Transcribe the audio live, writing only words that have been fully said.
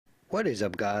What is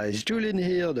up guys, Julien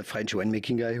here, the French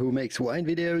winemaking guy who makes wine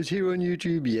videos here on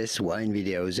YouTube, yes, wine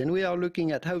videos, and we are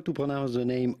looking at how to pronounce the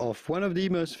name of one of the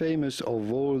most famous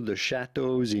of all the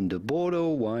chateaux in the Bordeaux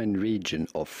wine region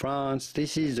of France.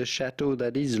 This is the chateau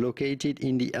that is located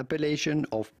in the appellation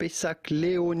of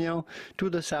Péssac-Léognan to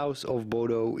the south of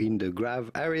Bordeaux in the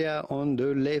Grave area on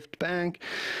the left bank.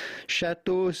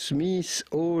 Château Smith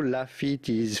Haut Lafitte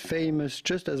is famous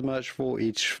just as much for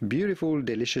its beautiful,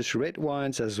 delicious red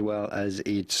wines as well as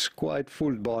its quite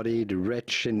full-bodied,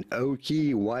 rich and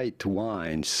oaky white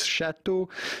wines. Château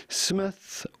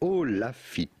Smith Haut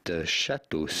Lafitte.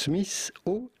 Château Smith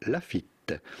Haut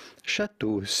Lafitte.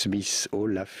 Château Smith Haut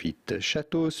Lafitte.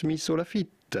 Château Smith Haut Lafitte.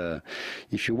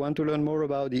 If you want to learn more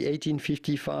about the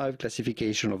 1855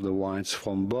 classification of the wines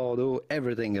from Bordeaux,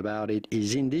 everything about it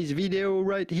is in this video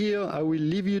right here. I will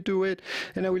leave you to it,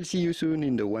 and I will see you soon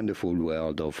in the wonderful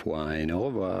world of wine. Au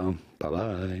revoir. Bye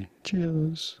bye.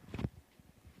 Cheers.